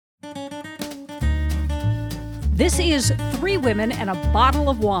This is Three Women and a Bottle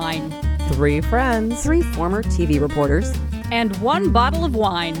of Wine. Three friends. Three former TV reporters. And one bottle of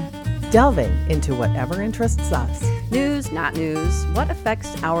wine. Delving into whatever interests us. News, not news. What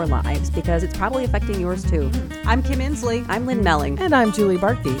affects our lives? Because it's probably affecting yours too. I'm Kim Inslee. I'm Lynn Melling. And I'm Julie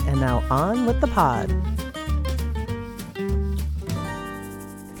Barkey. And now on with the pod.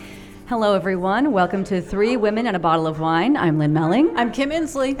 Hello, everyone. Welcome to Three Women and a Bottle of Wine. I'm Lynn Melling. I'm Kim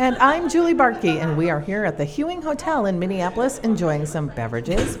Inslee. And I'm Julie Barkey, and we are here at the Hewing Hotel in Minneapolis enjoying some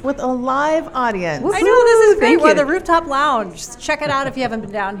beverages with a live audience. I know, this is great. Thank We're you. at the Rooftop Lounge. Check it out if you haven't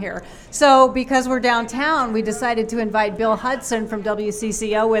been down here. So because we're downtown, we decided to invite Bill Hudson from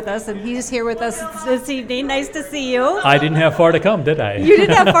WCCO with us, and he's here with us this evening. Nice to see you. I didn't have far to come, did I? You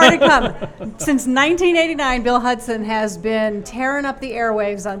didn't have far to come. Since 1989, Bill Hudson has been tearing up the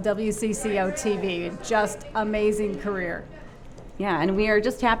airwaves on WCCO TV. Just amazing career. Yeah, and we are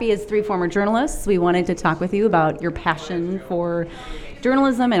just happy as three former journalists. We wanted to talk with you about your passion for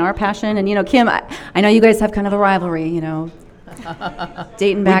journalism and our passion. And, you know, Kim, I know you guys have kind of a rivalry, you know,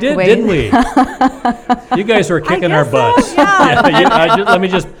 dating back We did, away. didn't we? You guys were kicking our butts. So, yeah. Let me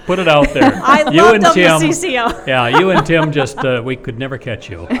just put it out there. I you love and Tim, WCCO. Yeah, you and Tim just, we could never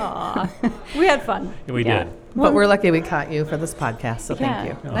catch you. We had fun. We Yeah. did. But we're lucky we caught you for this podcast, so thank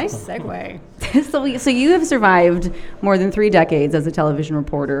you. Nice segue. So you have survived more than 3 decades as a television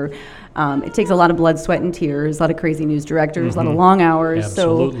reporter. It takes a lot of blood, sweat, and tears, a lot of crazy news directors, a lot of long hours.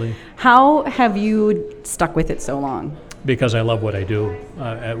 Absolutely. So how have you stuck with it so long? Because I love what I do.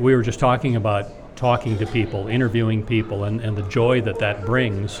 We were just talking about talking to people, interviewing people, and the joy that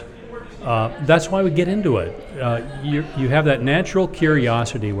brings. That's why we get into it. You have that natural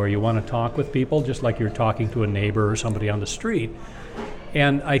curiosity where you want to talk with people, just like you're talking to a neighbor or somebody on the street.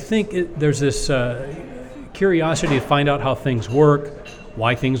 And I think there's this curiosity to find out how things work,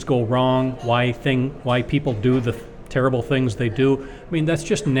 why things go wrong, why people do the terrible things they do. I mean, that's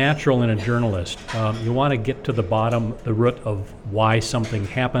just natural in a journalist. You want to get to the root of why something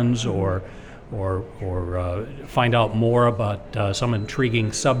happens, or find out more about some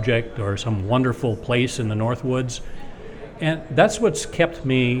intriguing subject or some wonderful place in the Northwoods. And that's what's kept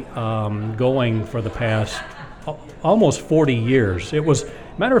me going for the past almost 40 years.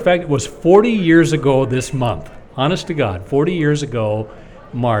 Matter of fact, it was 40 years ago this month, honest to God, 40 years ago,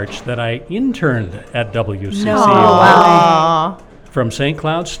 March, that I interned at WCCO. From St.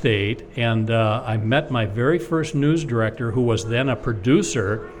 Cloud State, and I met my very first news director, who was then a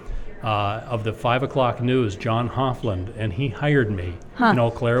producer of the 5 o'clock news, John Hoffland, and he hired me in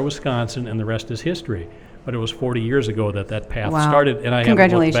Eau Claire, Wisconsin, and the rest is history. But it was 40 years ago that path started, and I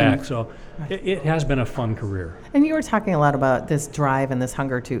haven't looked back. So it has been a fun career. And you were talking a lot about this drive and this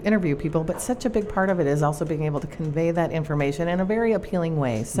hunger to interview people, but such a big part of it is also being able to convey that information in a very appealing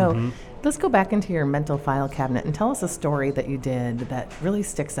way. So let's go back into your mental file cabinet and tell us a story that you did that really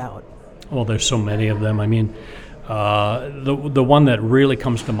sticks out. Well, there's so many of them. I mean, the one that really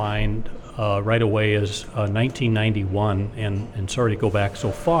comes to mind right away is 1991, and sorry to go back so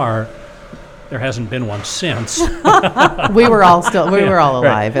far. There hasn't been one since. We were all alive.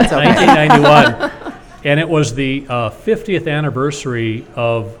 Right. It's okay. 1991, and it was the 50th anniversary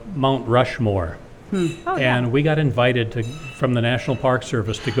of Mount Rushmore. And we got invited from the National Park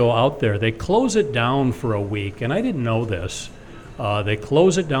Service to go out there. They close it down for a week, and I didn't know this. They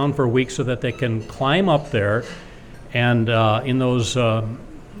close it down for a week so that they can climb up there and in those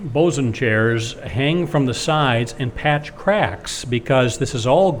bosun chairs hang from the sides and patch cracks, because this is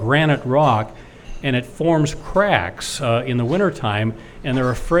all granite rock and it forms cracks in the wintertime, and they're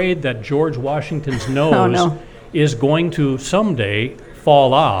afraid that George Washington's nose is going to someday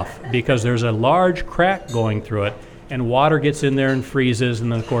fall off because there's a large crack going through it, and water gets in there and freezes,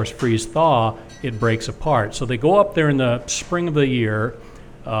 and then of course freeze-thaw, it breaks apart. So they go up there in the spring of the year,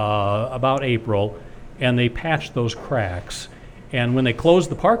 about April, and they patch those cracks. And when they close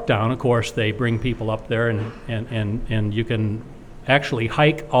the park down, of course, they bring people up there, and you can actually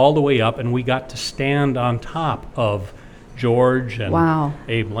hike all the way up, and we got to stand on top of George and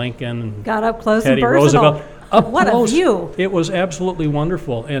Abe Lincoln. Got up close Teddy and personal. Roosevelt. Up What close. a view. It was absolutely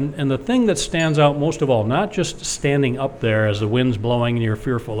wonderful. And the thing that stands out most of all, not just standing up there as the wind's blowing and you're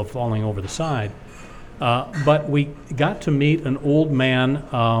fearful of falling over the side, but we got to meet an old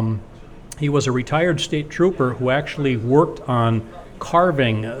man. He was a retired state trooper who actually worked on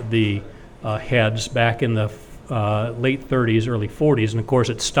carving the heads back in the late 30s, early 40s, and of course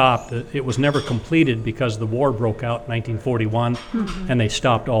it stopped. It was never completed because the war broke out in 1941, and they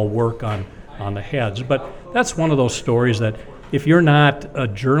stopped all work on the heads. But that's one of those stories that if you're not a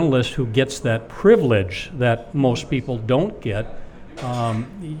journalist who gets that privilege that most people don't get,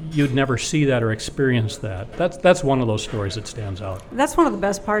 you'd never see that or experience that. That's one of those stories that stands out. That's one of the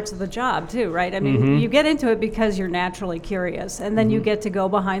best parts of the job, too, right? I mean, you get into it because you're naturally curious, and then you get to go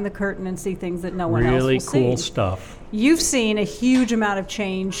behind the curtain and see things that no one else will Really see. cool stuff. You've seen a huge amount of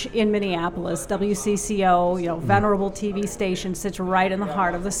change in Minneapolis. WCCO, venerable TV station, sits right in the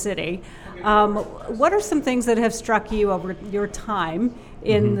heart of the city. What are some things that have struck you over your time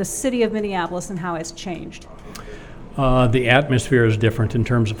in the city of Minneapolis and how it's changed? The atmosphere is different in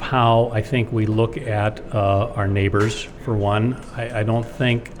terms of how I think we look at our neighbors. For one, I don't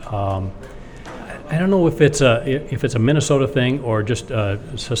think I don't know if it's a Minnesota thing or just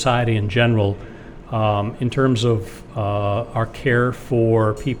society in general. In terms of our care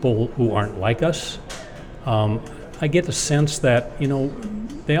for people who aren't like us, I get the sense that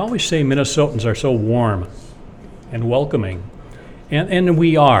they always say Minnesotans are so warm and welcoming, and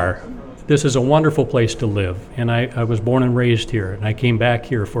we are. This is a wonderful place to live, and I was born and raised here, and I came back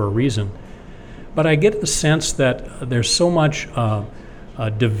here for a reason. But I get the sense that there's so much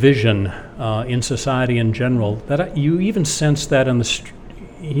division in society in general that you even sense that in the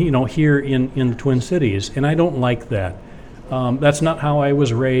here in the Twin Cities, and I don't like that. That's not how I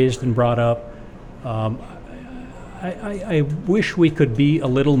was raised and brought up. I wish we could be a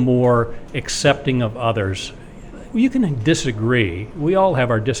little more accepting of others. You can disagree. We all have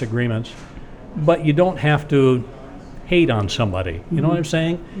our disagreements, but you don't have to hate on somebody. You know what I'm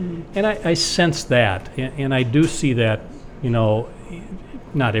saying? Mm-hmm. And I sense that, and I do see that,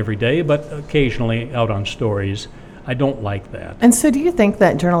 not every day, but occasionally out on stories. I don't like that. And so do you think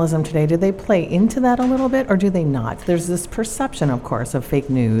that journalism today, do they play into that a little bit, or do they not? There's this perception, of course, of fake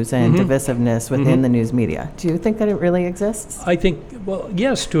news and divisiveness within the news media. Do you think that it really exists? I think, well,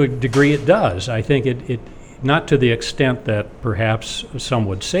 yes, to a degree it does. I think it not to the extent that perhaps some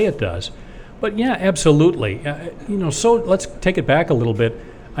would say it does. But yeah, absolutely. So let's take it back a little bit.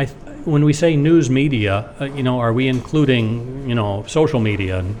 When we say news media, are we including, social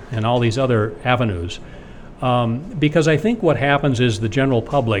media and all these other avenues? Because I think what happens is the general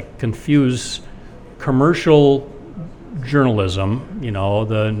public confuse commercial journalism,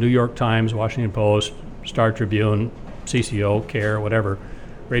 the New York Times, Washington Post, Star Tribune, CCO, CARE, whatever,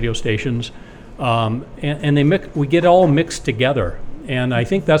 radio stations, and we get all mixed together. And I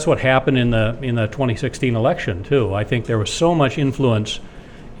think that's what happened in the 2016 election too. I think there was so much influence,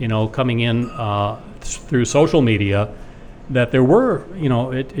 coming in through social media that there were,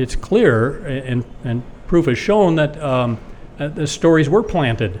 it's clear and proof has shown that the stories were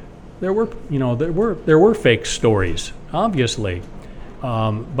planted. There were fake stories, obviously,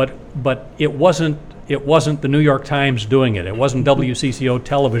 but it wasn't the New York Times doing it. It wasn't WCCO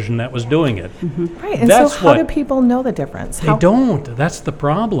television that was doing it. Right, and so how do people know the difference? They don't. That's the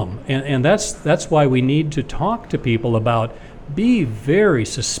problem, and that's why we need to talk to people about. Be very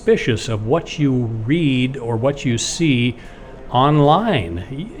suspicious of what you read or what you see online.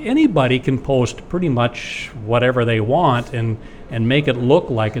 Anybody can post pretty much whatever they want and make it look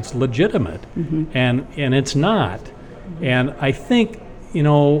like it's legitimate, and it's not. And I think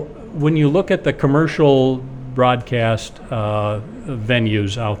when you look at the commercial broadcast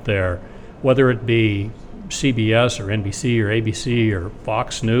venues out there, whether it be CBS or NBC or ABC or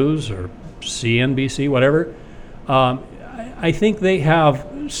Fox News or CNBC, whatever, I think they have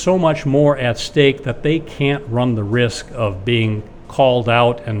so much more at stake that they can't run the risk of being called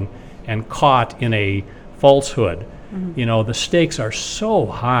out and caught in a falsehood. The stakes are so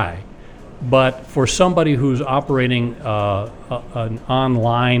high. But for somebody who's operating an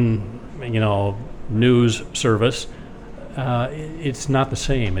online, news service, it's not the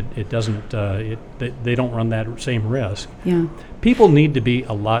same. It doesn't. They don't run that same risk. Yeah. People need to be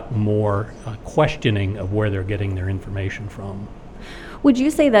a lot more questioning of where they're getting their information from. Would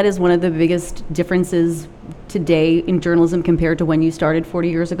you say that is one of the biggest differences today in journalism compared to when you started 40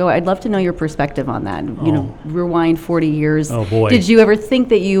 years ago? I'd love to know your perspective on that. Rewind 40 years. Oh, boy. Did you ever think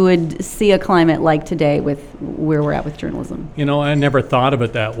that you would see a climate like today with where we're at with journalism? I never thought of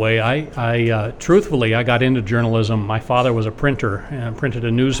it that way. I truthfully, I got into journalism. My father was a printer and printed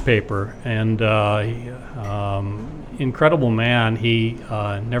a newspaper, and incredible man. He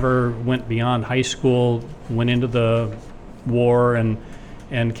never went beyond high school, went into the war and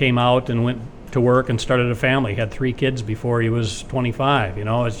came out and went to work and started a family. He had 3 kids before he was 25.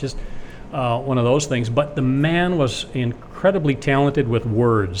 It's just one of those things. But the man was incredibly talented with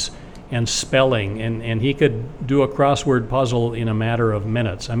words and spelling, and he could do a crossword puzzle in a matter of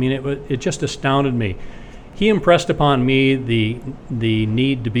minutes. I mean, it just astounded me. He impressed upon me the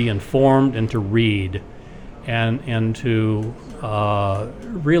need to be informed and to read. and to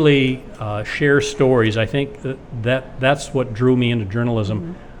really share stories. I think that's what drew me into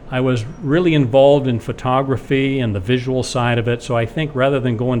journalism. I was really involved in photography and the visual side of it, so I think rather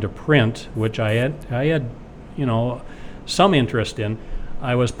than go into print, which I had some interest in,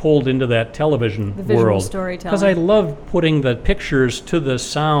 I was pulled into that television The visual world storytelling. because I love putting the pictures to the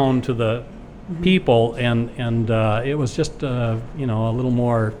sound, to the people, and it was just a little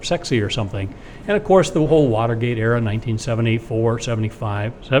more sexy or something. And of course, the whole Watergate era, 1974,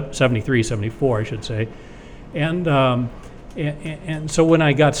 75, 73, 74, I should say, and so when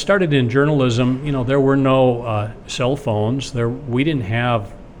I got started in journalism, there were no cell phones. We didn't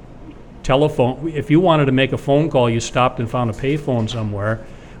have telephone. If you wanted to make a phone call, you stopped and found a payphone somewhere.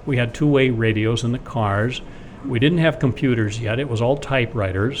 We had two-way radios in the cars. We didn't have computers yet. It was all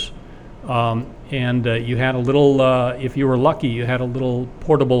typewriters. And you had a little, if you were lucky, you had a little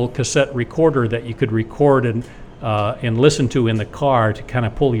portable cassette recorder that you could record and listen to in the car to kind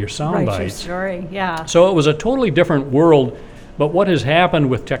of pull your sound Right, your bites. story, yeah. So it was a totally different world. But what has happened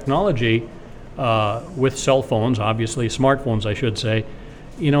with technology, with cell phones, obviously smartphones, I should say,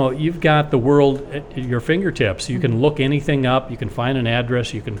 you've got the world at your fingertips. You can look anything up. You can find an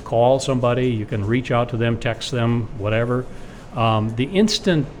address. You can call somebody. You can reach out to them, text them, whatever. The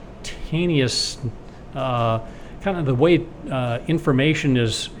instantaneous kind of the way information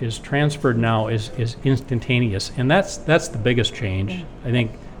is transferred now is instantaneous, and that's the biggest change. I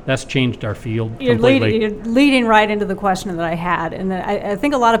think that's changed our field completely. You're leading right into the question that I had, and I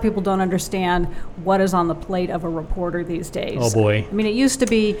think a lot of people don't understand what is on the plate of a reporter these days. Oh, boy. I mean, it used to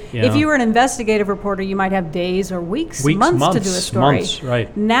be, Yeah. if you were an investigative reporter, you might have days or weeks months to do a story. Months,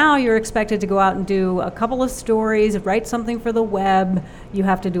 right. Now you're expected to go out and do a couple of stories, write something for the web. You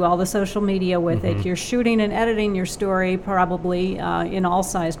have to do all the social media with it. You're shooting and editing your story probably in all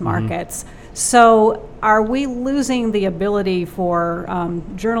sized markets. So are we losing the ability for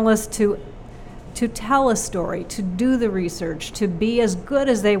journalists to tell a story, to do the research, to be as good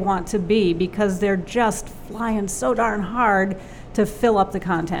as they want to be because they're just flying so darn hard to fill up the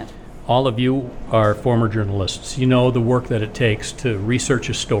content? All of you are former journalists. You know the work that it takes to research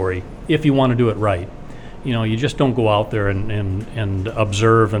a story if you want to do it right. You just don't go out there and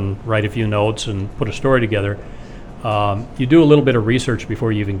observe and write a few notes and put a story together. You do a little bit of research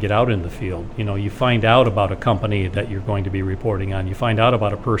before you even get out in the field. You find out about a company that you're going to be reporting on. You find out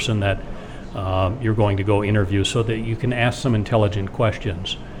about a person that you're going to go interview so that you can ask some intelligent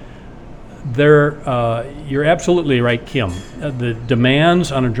questions. You're absolutely right, Kim. The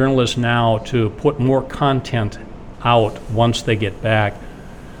demands on a journalist now to put more content out once they get back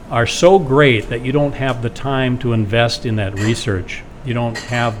are so great that you don't have the time to invest in that research. You don't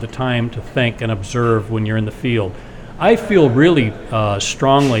have the time to think and observe when you're in the field. I feel really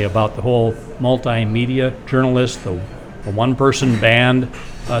strongly about the whole multimedia journalist, the one-person band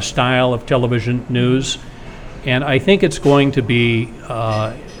style of television news, and I think it's going to be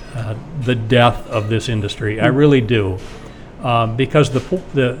the death of this industry. I really do, because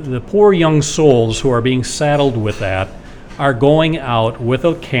the poor young souls who are being saddled with that are going out with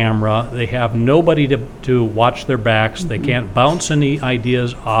a camera. They have nobody to watch their backs. They can't bounce any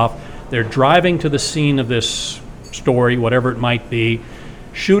ideas off. They're driving to the scene of this story, whatever it might be,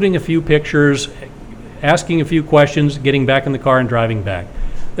 shooting a few pictures, asking a few questions, getting back in the car and driving back.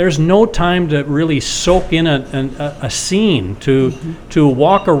 There's no time to really soak in a scene, to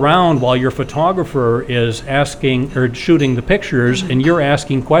walk around while your photographer is asking or shooting the pictures and you're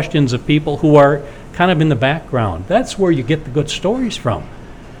asking questions of people who are kind of in the background. That's where you get the good stories from.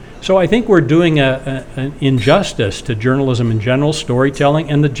 So I think we're doing an injustice to journalism in general, storytelling,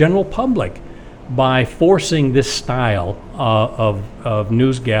 and the general public by forcing this style of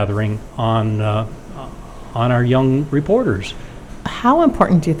news gathering on our young reporters. How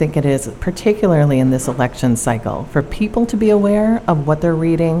important do you think it is, particularly in this election cycle, for people to be aware of what they're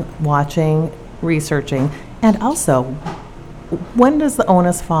reading, watching, researching, and also, when does the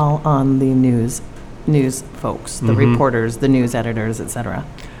onus fall on the news folks, the reporters, the news editors, et cetera?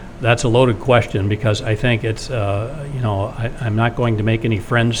 That's a loaded question because I think it's, I'm not going to make any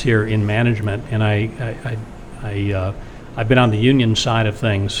friends here in management, and I've been on the union side of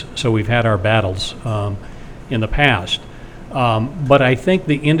things, so we've had our battles in the past. But I think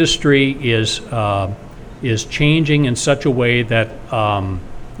the industry is changing in such a way that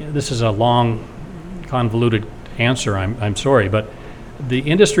this is a long, convoluted answer. I'm sorry, but the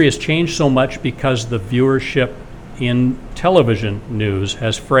industry has changed so much because the viewership in television news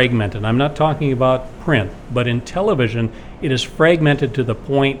has fragmented. I'm not talking about print, but in television, it is fragmented to the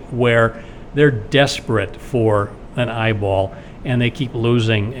point where they're desperate for an eyeball. and they keep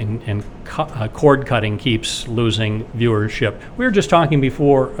losing, and cord cutting keeps losing viewership. We were just talking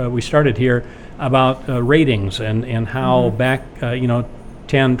before we started here about ratings and how back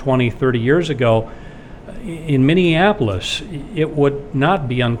 10, 20, 30 years ago, in Minneapolis, it would not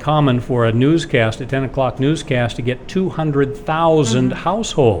be uncommon for a newscast, a 10 o'clock newscast, to get 200,000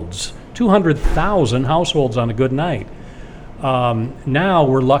 households. 200,000 households on a good night. Now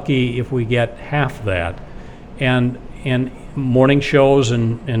we're lucky if we get half that. And morning shows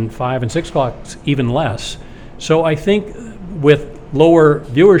and 5 and 6 o'clock, even less. So I think with lower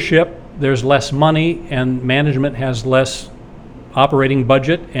viewership, there's less money and management has less operating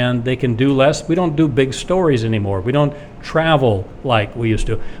budget and they can do less. We don't do big stories anymore. We don't travel like we used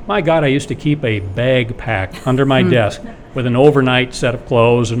to. My God, I used to keep a bag packed under my desk with an overnight set of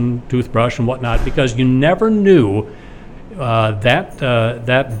clothes and toothbrush and whatnot, because you never knew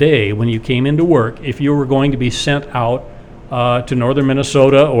that day when you came into work if you were going to be sent out to northern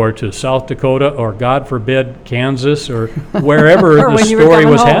Minnesota or to South Dakota or, God forbid, Kansas or wherever Or the when you were story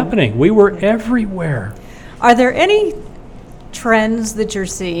coming was home. happening. We were everywhere. Are there any trends that you're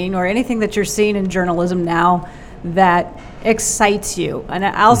seeing or anything that you're seeing in journalism now that excites you? And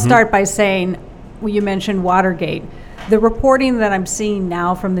I'll start by saying, well, you mentioned Watergate. The reporting that I'm seeing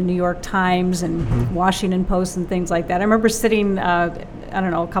now from the New York Times and Washington Post and things like that. I remember sitting, a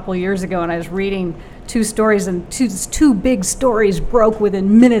couple of years ago, and I was reading two stories, and two big stories broke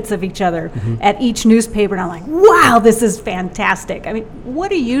within minutes of each other at each newspaper, and I'm like, wow, this is fantastic. I mean,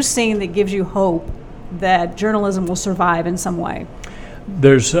 what are you seeing that gives you hope that journalism will survive in some way?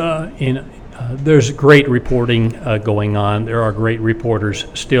 There's great reporting going on. There are great reporters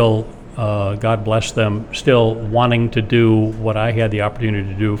still, God bless them, still wanting to do what I had the opportunity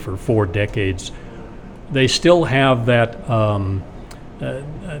to do for 4 decades. They still have that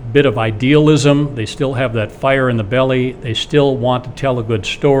bit of idealism. They still have that fire in the belly. They still want to tell a good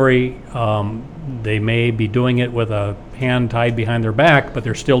story. They may be doing it with a hand tied behind their back, but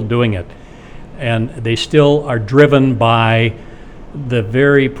they're still doing it. And they still are driven by the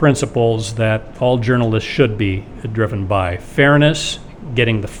very principles that all journalists should be driven by: fairness,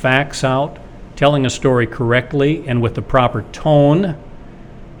 getting the facts out, telling a story correctly and with the proper tone,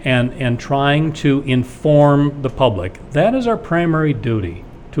 and trying to inform the public. That is our primary duty,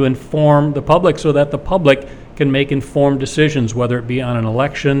 to inform the public so that the public can make informed decisions, whether it be on an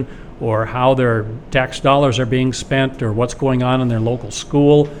election or how their tax dollars are being spent or what's going on in their local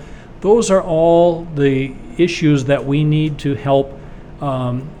school. Those are all the issues that we need to help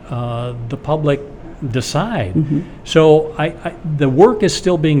the public decide. So the work is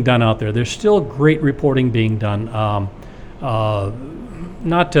still being done out there. There's still great reporting being done.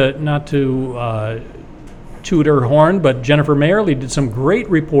 Not to toot her horn, but Jennifer Mayerly did some great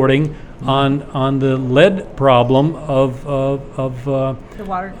reporting on the lead problem of The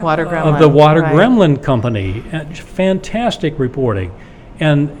water Gremlin. of the Water Right. Gremlin Company. Fantastic reporting.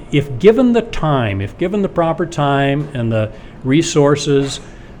 And if given the time, if given the proper time and the resources,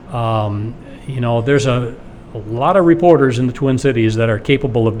 there's a lot of reporters in the Twin Cities that are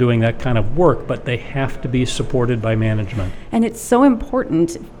capable of doing that kind of work, but they have to be supported by management. And it's so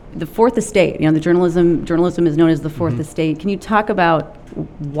important. The fourth estate, the journalism is known as the fourth estate. Can you talk about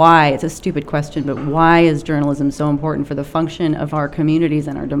why? It's a stupid question, but why is journalism so important for the function of our communities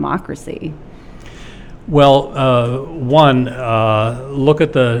and our democracy? Well, look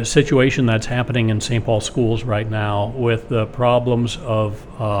at the situation that's happening in St. Paul schools right now with the problems of,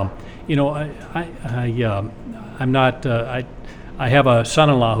 I have a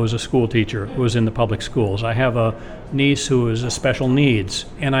son-in-law who's a school teacher who's in the public schools. I have a niece who is a special needs,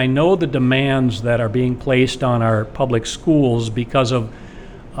 and I know the demands that are being placed on our public schools because of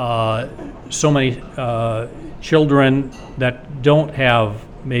so many children that don't have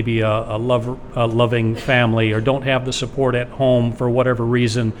maybe a loving family or don't have the support at home for whatever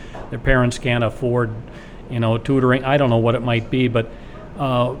reason. Their parents can't afford, tutoring. I don't know what it might be, but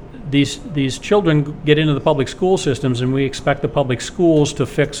these children get into the public school systems, and we expect the public schools to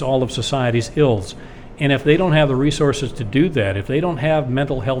fix all of society's ills. And if they don't have the resources to do that, if they don't have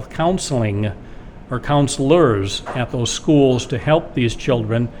mental health counseling or counselors at those schools to help these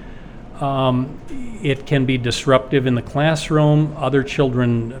children, it can be disruptive in the classroom. Other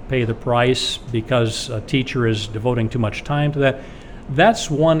children pay the price because a teacher is devoting too much time to that. That's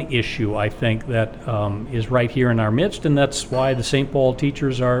one issue, I think, that is right here in our midst, and that's why the St. Paul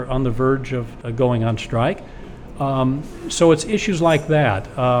teachers are on the verge of going on strike. So it's issues like that.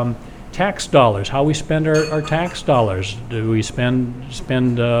 Tax dollars, how we spend our tax dollars. Do we spend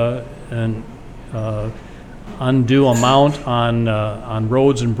undue amount on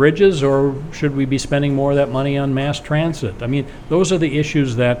roads and bridges, or should we be spending more of that money on mass transit? I mean, those are the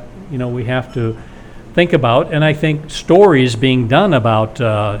issues that we have to think about, and I think stories being done about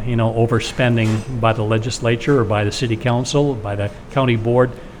overspending by the legislature or by the city council, by the county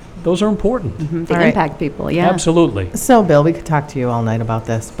board, those are important. They All right. impact people, yeah. Absolutely. So, Bill, we could talk to you all night about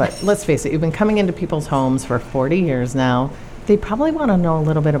this, but let's face it, you've been coming into people's homes for 40 years now. They probably want to know a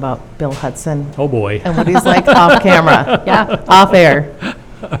little bit about Bill Hudson Oh boy. and what he's like off camera, off air.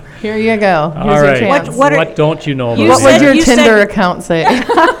 Here you go. Here's All your right. chance. What don't you know about You What me? would said- your you Tinder said- account say?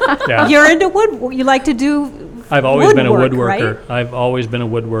 Yeah. You're into wood. You like to do. I've always been a woodwork, woodworker. right? I've always been a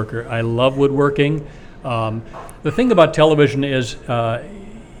woodworker. I love woodworking. The thing about television is,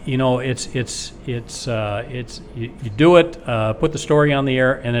 you do it, put the story on the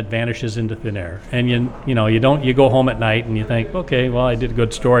air, and it vanishes into thin air. And you go home at night and you think, okay, well, I did a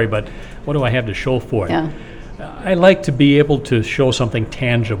good story, but what do I have to show for it? Yeah. I like to be able to show something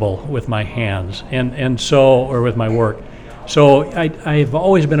tangible with my hands, or with my work. So I've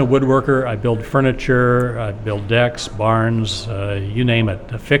always been a woodworker. I build furniture, I build decks, barns, you name it,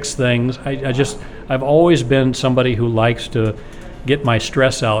 to fix things. I've always been somebody who likes to get my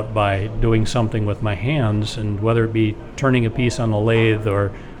stress out by doing something with my hands, and whether it be turning a piece on the lathe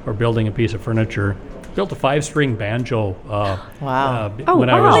or building a piece of furniture. Built a 5-string banjo. Wow. When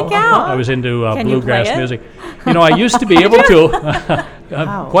I was into Can you bluegrass play it? music. I used to be able to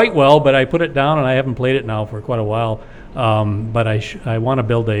Wow. quite well, but I put it down and I haven't played it now for quite a while. But I want to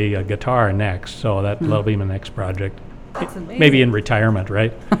build a guitar next, so that'll be my next project. Maybe in retirement,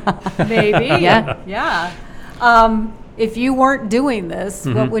 right? Maybe. Yeah. Yeah. If you weren't doing this,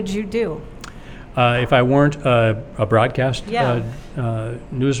 what would you do? If I weren't a broadcast Yeah.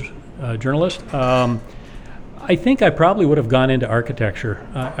 news journalist, I think I probably would have gone into architecture.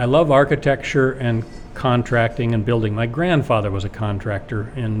 I love architecture and contracting and building. My grandfather was a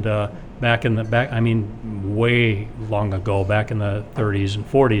contractor, and way long ago, back in the 30s and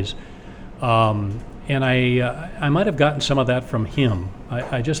 40s. And I might have gotten some of that from him.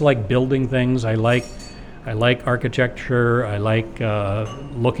 I just like building things. I like architecture. I like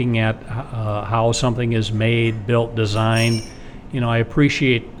looking at how something is made, built, designed. I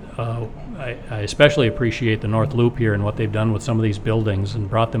appreciate. I especially appreciate the North Loop here and what they've done with some of these buildings and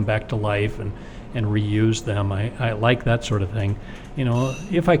brought them back to life and reused them. I like that sort of thing.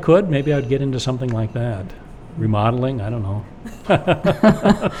 If I could, maybe I'd get into something like that. Remodeling, I don't know.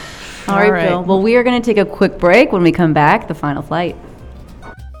 All right, right. Bill. Well, we are going to take a quick break. When we come back, the final flight.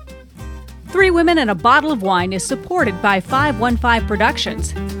 3 Women and a Bottle of Wine is supported by 515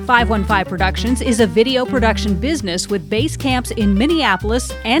 Productions. 515 Productions is a video production business with base camps in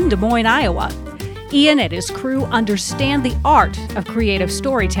Minneapolis and Des Moines, Iowa. Ian and his crew understand the art of creative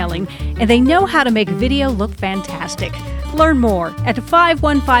storytelling, and they know how to make video look fantastic. Learn more at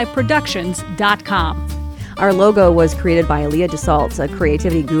 515productions.com. Our logo was created by Aaliyah DeSalt, a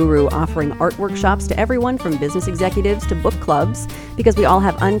creativity guru offering art workshops to everyone from business executives to book clubs, because we all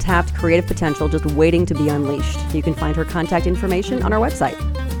have untapped creative potential just waiting to be unleashed. You can find her contact information on our website.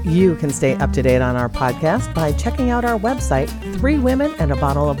 You can stay up to date on our podcast by checking out our website,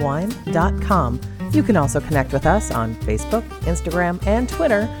 3womenandabottleofwine.com. You can also connect with us on Facebook, Instagram, and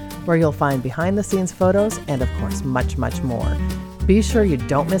Twitter, where you'll find behind-the-scenes photos and, of course, much, much more. Be sure you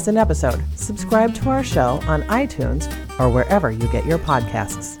don't miss an episode. Subscribe to our show on iTunes or wherever you get your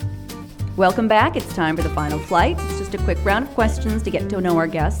podcasts. Welcome back. It's time for the final flight. It's just a quick round of questions to get to know our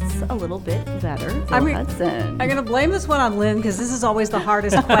guests a little bit better. Bill Hudson. I'm going to blame this one on Lynn because this is always the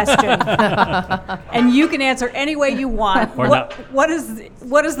hardest question. And you can answer any way you want. Or not. What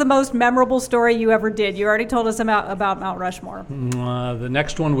is the most memorable story you ever did? You already told us about Mount Rushmore. The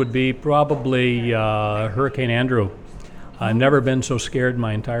next one would be probably Hurricane Andrew. I've never been so scared in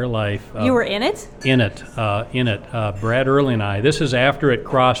my entire life. You were in it? In it. Brad Early and I. This is after it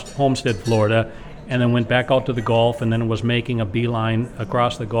crossed Homestead, Florida, and then went back out to the Gulf, and then was making a beeline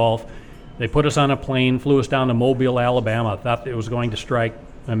across the Gulf. They put us on a plane, flew us down to Mobile, Alabama. Thought it was going to strike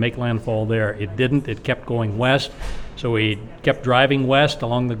and make landfall there. It didn't. It kept going west. So we kept driving west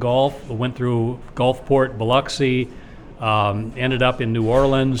along the Gulf. We went through Gulfport, Biloxi, ended up in New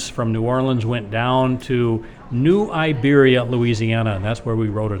Orleans. From New Orleans, went down to New Iberia, Louisiana, and that's where we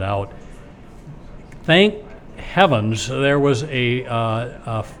wrote it out. Thank heavens there was a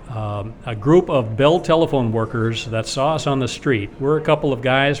group of Bell telephone workers that saw us on the street. We're a couple of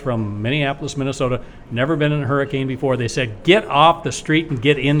guys from Minneapolis, Minnesota, never been in a hurricane before. They said, "Get off the street and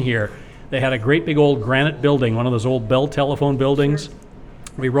get in here." They had a great big old granite building, one of those old Bell telephone buildings.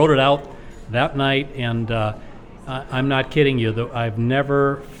 We wrote it out that night, and I'm not kidding you. I've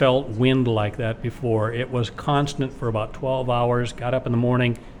never felt wind like that before. It was constant for about 12 hours. Got up in the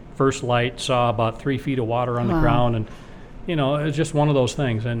morning, first light, saw about 3 feet of water on the ground, and it was just one of those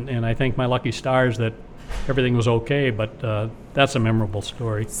things. And I thank my lucky stars that everything was okay, but that's a memorable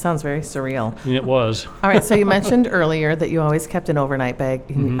story. Sounds very surreal. And it was. All right, so you mentioned earlier that you always kept an overnight bag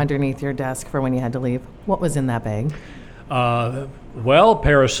underneath your desk for when you had to leave. What was in that bag? Well, a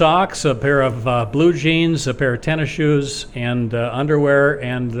pair of socks, a pair of blue jeans, a pair of tennis shoes, and underwear,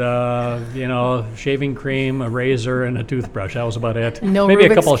 and shaving cream, a razor, and a toothbrush. That was about it. No Maybe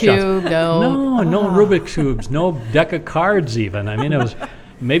Rubik's a couple of Cube, shots. no. No Rubik's cubes, no deck of cards even. I mean, it was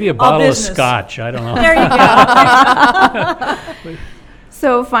maybe a bottle of business. scotch. I don't know. There you go.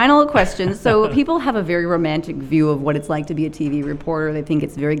 So, final question. So, people have a very romantic view of what it's like to be a TV reporter. They think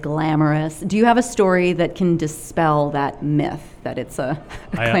it's very glamorous. Do you have a story that can dispel that myth that it's a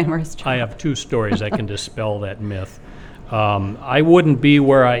glamorous job? I have 2 stories that can dispel that myth. I wouldn't be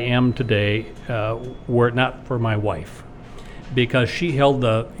where I am today were it not for my wife, because she held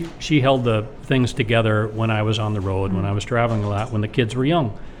the things together when I was on the road, when I was traveling a lot, when the kids were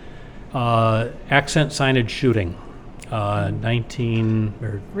young. Accent signage shooting.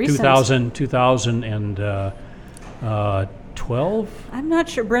 2012? I'm not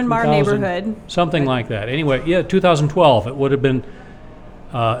sure. Bryn Mawr neighborhood. Something like that. Anyway, 2012. It would have been,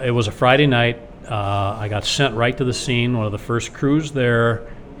 it was a Friday night. I got sent right to the scene, one of the first crews there,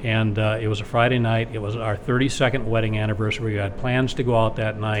 and it was a Friday night. It was our 32nd wedding anniversary. We had plans to go out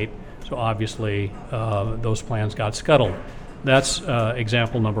that night, so obviously those plans got scuttled. That's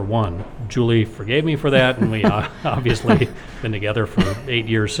example number 1. Julie forgave me for that, and we obviously been together for 8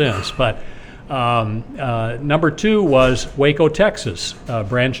 years since. But number 2 was Waco, Texas,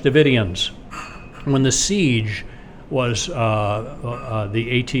 Branch Davidians. When the siege was the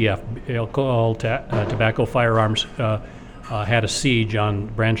ATF, Alcohol, Tobacco, Firearms, had a siege on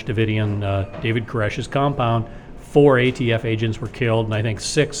Branch Davidian, David Koresh's compound. 4 ATF agents were killed, and I think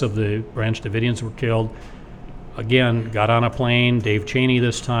 6 of the Branch Davidians were killed. Again, got on a plane, Dave Cheney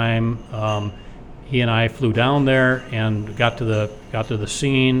this time. He and I flew down there and got to the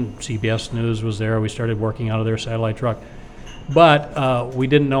scene. CBS News was there. We started working out of their satellite truck. But we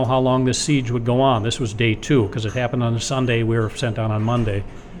didn't know how long this siege would go on. This was day 2 because it happened on a Sunday. We were sent out on Monday.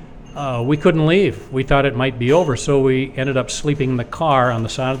 We couldn't leave. We thought it might be over, so we ended up sleeping in the car on the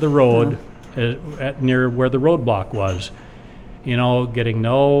side of the road near where the roadblock was. Getting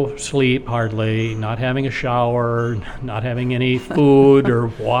no sleep hardly, not having a shower, not having any food or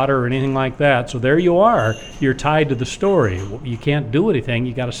water or anything like that. So there you are. You're tied to the story. You can't do anything.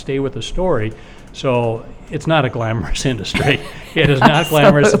 You got to stay with the story. So it's not a glamorous industry. It is not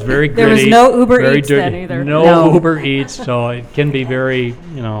glamorous. It's very gritty. There was no Uber very Eats dirty. then either. No Uber Eats. So it can be very,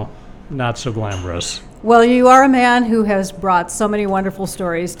 not so glamorous. Well, you are a man who has brought so many wonderful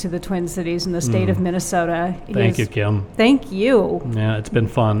stories to the Twin Cities and the state of Minnesota. Thank you, Kim. Thank you. Yeah, it's been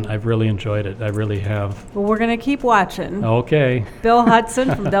fun. I've really enjoyed it. I really have. Well, we're going to keep watching. Okay. Bill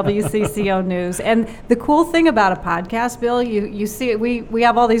Hudson from WCCO News. And the cool thing about a podcast, Bill, you see, we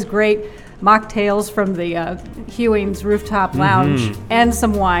have all these great mocktails from the Hewings Rooftop Lounge and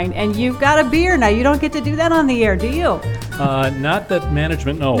some wine. And you've got a beer now. You don't get to do that on the air, do you? Not that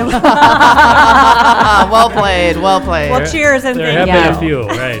management knows. Well played. Well played. Well, cheers and There have thank been you. a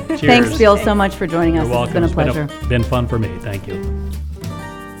few, right? Cheers. Thanks, Bill, so much for joining us. You're welcome. It's been a pleasure. Been fun for me. Thank you.